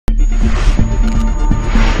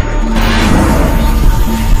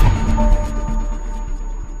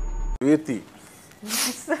వీర్తి,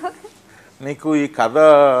 నీకు ఈ కథ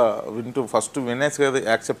వింటూ ఫస్ట్ వినేసి కదా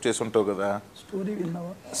యాక్సెప్ట్ చేసి ఉంటావు కదా? స్టోరీ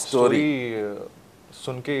విన్నావా? స్టోరీ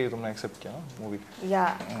सुन के तुमने एक्सेप्ट किया movie?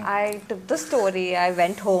 Yeah, I took the story, I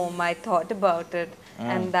went home, I thought about it,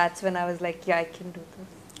 and that's when I was like, yeah, I can do this.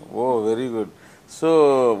 Oh very good. So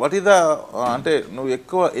what is the అంటే నువ్వు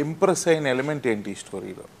ఎక్కువ impress అయిన element ఏంటి ఈ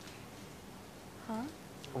స్టోరీలో?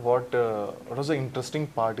 What was the interesting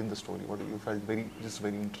part in the story? What you felt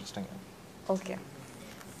very interesting? Okay.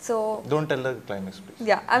 So Don't tell the climax, please.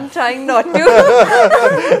 yeah, I'm trying not to.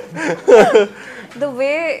 The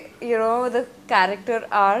way, you know, the character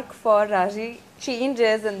arc for Raji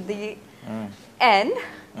changes in the end.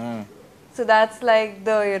 So that's like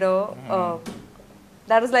the, you know,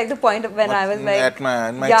 that was like the point of when I was like,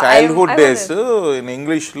 in my childhood days in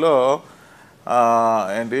English లో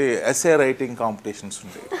ఏంటి SA writing competitions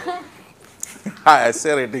ఉండేవి. ఆ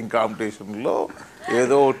SA writing కాంపిటీషన్లో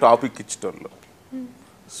ఏదో topic ఇచ్చేటోళ్ళు.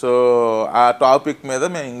 So ఆ topic మీద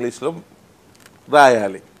మేము ఇంగ్లీష్లో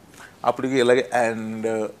రాయాలి. అప్పటికి ఇలాగే అండ్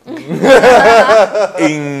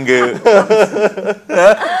ఇంగ్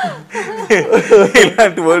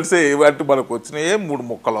ఇలాంటి వర్డ్స్ ఇవంటి మనకు వచ్చినాయే 3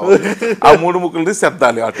 ముక్కలు. ఆ 3 ముక్కలు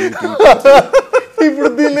సర్దాలి అటు ఇటు. ఇప్పుడు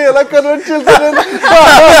దీన్ని ఎలా కన్వర్ట్ చేస్తారు?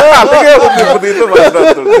 అలాగే ఉంది ఇప్పుడు దీంతో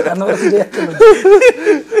మాట్లాడుతుంది.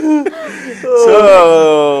 సో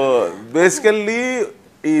బేసికల్లీ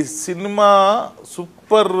ఈ సినిమా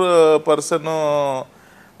సూపర్ పర్సన్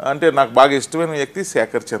అంటే నాకు బాగా ఇష్టమైన వ్యక్తి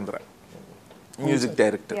శేఖర్ చంద్ర, మ్యూజిక్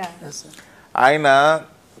డైరెక్టర్. ఆయన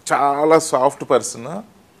చాలా సాఫ్ట్ పర్సన్,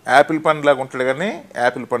 యాపిల్ పండు లాగా ఉంటాడు కానీ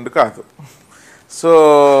యాపిల్ పండు కాదు. సో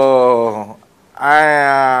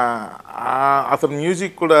అతని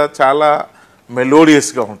మ్యూజిక్ కూడా చాలా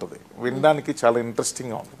మెలోడియస్గా ఉంటుంది, వినడానికి చాలా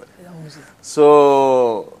ఇంట్రెస్టింగ్గా ఉంటుంది. సో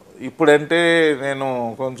ఇప్పుడంటే నేను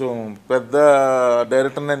కొంచెం పెద్ద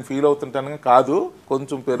డైరెక్టర్ నేను ఫీల్ అవుతుంటాను కాదు,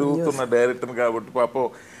 కొంచెం పెరుగుతున్న డైరెక్టర్ కాబట్టి పాపం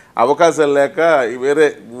అవకాశాలు లేక వేరే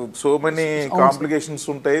సో మెనీ కాంప్లికేషన్స్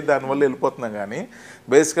ఉంటాయి, దానివల్ల వెళ్ళిపోతున్నాం. కానీ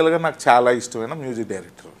బేసికల్గా నాకు చాలా ఇష్టమైన మ్యూజిక్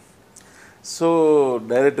డైరెక్టర్. సో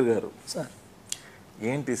డైరెక్టర్ గారు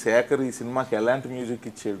ఏంటి శేఖర్ ఈ సినిమాకి ఎలాంటి మ్యూజిక్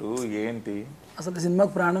ఇచ్చాడు ఏంటి? అసలు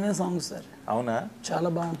సినిమాకి ప్రాణమే సాంగ్స్ సార్. అవునా? చాలా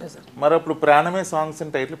బాగుంటాయి సార్. మరి అప్పుడు ప్రాణమే సాంగ్స్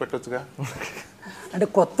అని టైటిల్ పెట్టొచ్చుగా. అంటే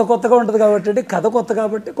కొత్తగా ఉంటుంది కాబట్టి, కథ కొత్త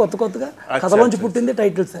కాబట్టి కొత్తగా కథలోంచి పుట్టింది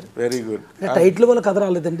title sir. Very good. Title వల్ల కథ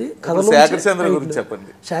రాలేదండి, కథలో. శేఖర్ చంద్ర గురించి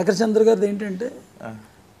చెప్పండి. శేఖర్ చంద్ర గారిది ఏంటంటే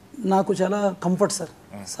నాకు చాలా కంఫర్ట్ సార్.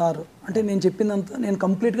 సార్ అంటే నేను చెప్పిందంతా నేను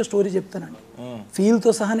కంప్లీట్గా స్టోరీ చెప్తానండి,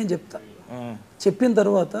 ఫీల్తో సహా నేను చెప్తా. చెప్పిన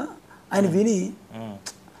తర్వాత ఆయన విని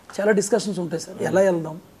చాలా డిస్కషన్స్ ఉంటాయి సార్, ఎలా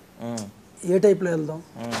వెళ్దాం, ఏ టైప్లో వెళ్దాం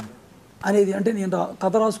అనేది. అంటే నేను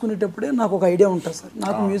కథ రాసుకునేటప్పుడే నాకు ఒక ఐడియా ఉంటుంది సార్.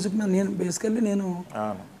 నాకు మ్యూజిక్ మీద నేను బేసికల్లీ నేను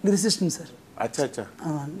లిరిసిస్ట్ని సార్.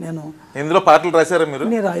 నేను ఇందులో పాటలు రాశారా మీరు?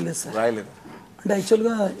 నేను రాయలేదు సార్. రాయలేదు అంటే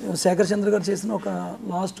యాక్చువల్గా శేఖర్ చంద్ర గారు చేసిన ఒక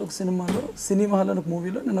సినిమాలో సినిమాలో ఒక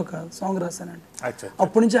మూవీలో నేను ఒక సాంగ్ రాశానండి.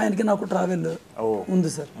 అప్పటి నుంచి ఆయనకి నాకు ట్రావెల్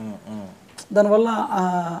ఉంది సార్. దానివల్ల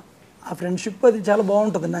ఆ ఫ్రెండ్షిప్ అది చాలా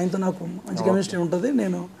బాగుంటుంది, ఆయనతో నాకు మంచి కెమిస్ట్రీ ఉంటుంది.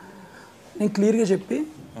 నేను క్లియర్గా చెప్పి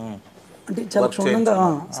అంటే చాలా క్షుణ్ణంగా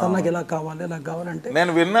సార్ నాకు ఎలా కావాలంటే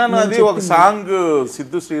నేను విన్నాను. అది ఒక సాంగ్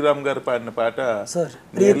సిద్ధు శ్రీరామ్ గారు పాడిన పాట సార్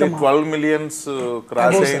 12 మిలియన్స్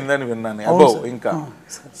క్రాస్ అయిందని విన్నాను, అబౌవ్ ఇంకా.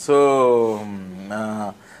 సో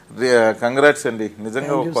కంగ్రాట్స్ అండి,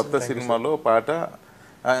 నిజంగా ఒక కొత్త సినిమాలో పాట.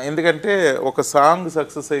 ఎందుకంటే ఒక సాంగ్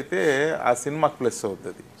సక్సెస్ అయితే ఆ సినిమాకి ప్లస్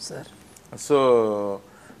అవుతుంది సార్. సో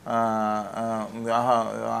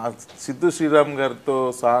సిద్ధు శ్రీరామ్ గారితో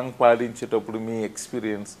సాంగ్ పాడించేటప్పుడు మీ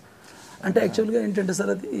ఎక్స్పీరియన్స్ అంటే యాక్చువల్గా ఏంటంటే సార్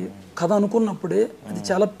అది కథ అనుకున్నప్పుడే అది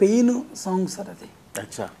చాలా పెయిన్ సాంగ్ సార్. అది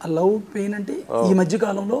ఆ లవ్ పెయిన్ అంటే ఈ మధ్య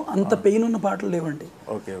కాలంలో అంత పెయిన్ ఉన్న పాటలు లేవండి.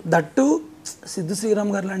 దట్టు సిద్ధు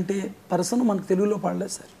శ్రీరామ్ గారు లాంటి పర్సన్ మనకు తెలుగులో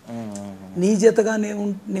పాడలేదు సార్. నీ జతగా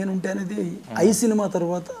నేనుంటే అనేది ఐ సినిమా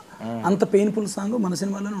తర్వాత అంత పెయిన్ఫుల్ సాంగ్ మన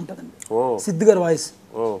సినిమాలోనే ఉంటుందండి, సిద్ధు గారి వాయిస్.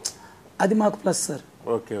 అది మాకు ప్లస్ సార్.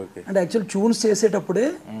 అంటే యాక్చువల్ ట్యూన్స్ చేసేటప్పుడే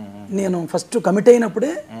నేను ఫస్ట్ కమిట్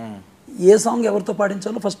అయినప్పుడే ఏ సాంగ్ ఎవరితో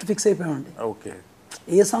పాడించాలో ఫస్ట్ ఫిక్స్ అయిపోయామండి.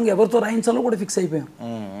 ఏ సాంగ్ ఎవరితో రాయించాలో కూడా ఫిక్స్ అయిపోయాం.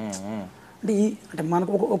 అంటే అంటే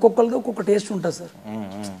మనకు ఒక్కొక్కరిది ఒక్కొక్క టేస్ట్ ఉంటుంది సార్.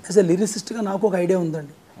 యాజ్ ఎ లిరిసిస్ట్గా నాకు ఒక ఐడియా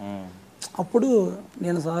ఉందండి. అప్పుడు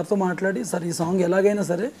నేను సార్తో మాట్లాడి సార్ ఈ సాంగ్ ఎలాగైనా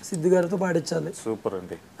సరే సిద్ధు గారితో పాడించాలి సూపర్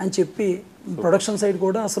అండి అని చెప్పి ప్రొడక్షన్ సైడ్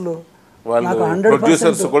కూడా అసలు నాకు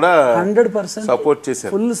 100% సపోర్ట్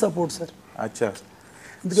చేశారు, ఫుల్ సపోర్ట్ సార్. అచ్చా.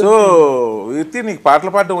 సో వీర్తి నీకు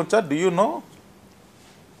పాటలు పాడడం వచ్చా? Do you know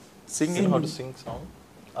singing? How to sing song?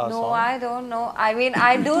 No, I don't know. I mean,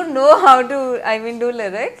 I do know how to, do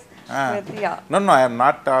lyrics. But yeah. No, I am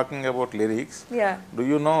not talking about lyrics. Yeah. Do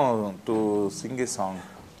you know to sing a song?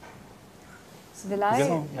 Will I?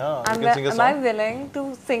 Yeah, Am you can sing a am I song. willing to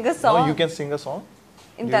sing a song No, you can sing a song.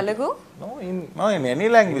 in Telugu? No, No, in any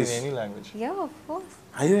in language. any language. Yeah, of course.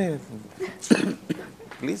 అయ్యో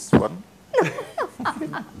please one.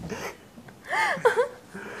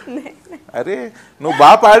 అరే నువ్వు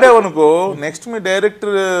బాగా పాడావు అనుకో, next మీ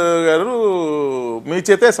director గారు మీ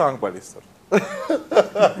చేతే song పాడిస్తారు.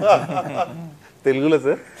 తెలుగులో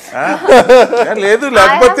sir? లేదు,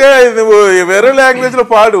 లేకపోతే నువ్వు వేరే లాంగ్వేజ్ లో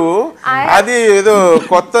పాడు. అది ఏదో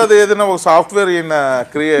కొత్తది ఏదైనా ఒక సాఫ్ట్వేర్ ఈయన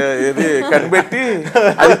ఏది కనిపెట్టి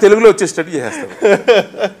అది తెలుగులో వచ్చేటట్టు చేస్తారు.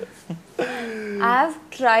 I have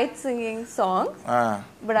tried singing songs,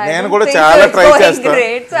 but I నేను don't కూడా think చాలా it's ట్రై going చేస్తా.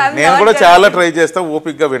 great, so I'm నేను not కూడా gonna చాలా sing. ట్రై చేస్తా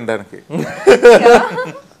ఓపిక్గా వినడానికి.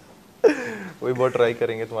 वही बहुत ट्राई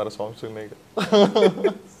करेंगे तुम्हारा सॉन्ग सुनने का.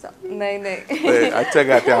 नहीं नहीं. अच्छा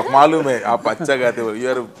गाते आप, मालूम है आप अच्छा गाते हो, यू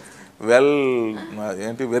आर वेल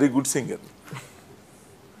ఏంటి వెరీ గుడ్ సింగర్.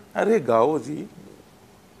 అరే గాओ जी,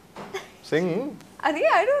 Sing Ari,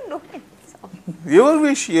 I don't know any song. your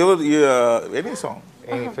wish, your any song.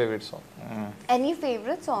 any favorite song. Any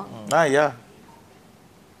favorite song? Yeah,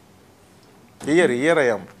 here I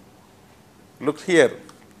am, look here.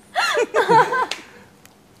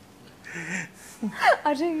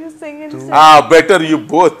 Ajay, you sing in better you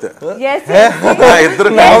both. Yes, yes.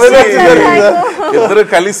 ఇద్దరు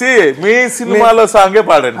కలిసి మీ సినిమాలో సాంగే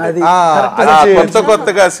పాడండి. అది కొత్త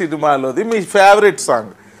కొత్తగా సినిమాలోది మీ favourite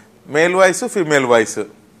song, male voice female voice.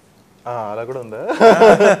 అలా కూడా ఉందా?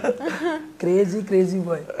 Crazy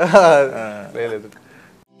boy. లేదు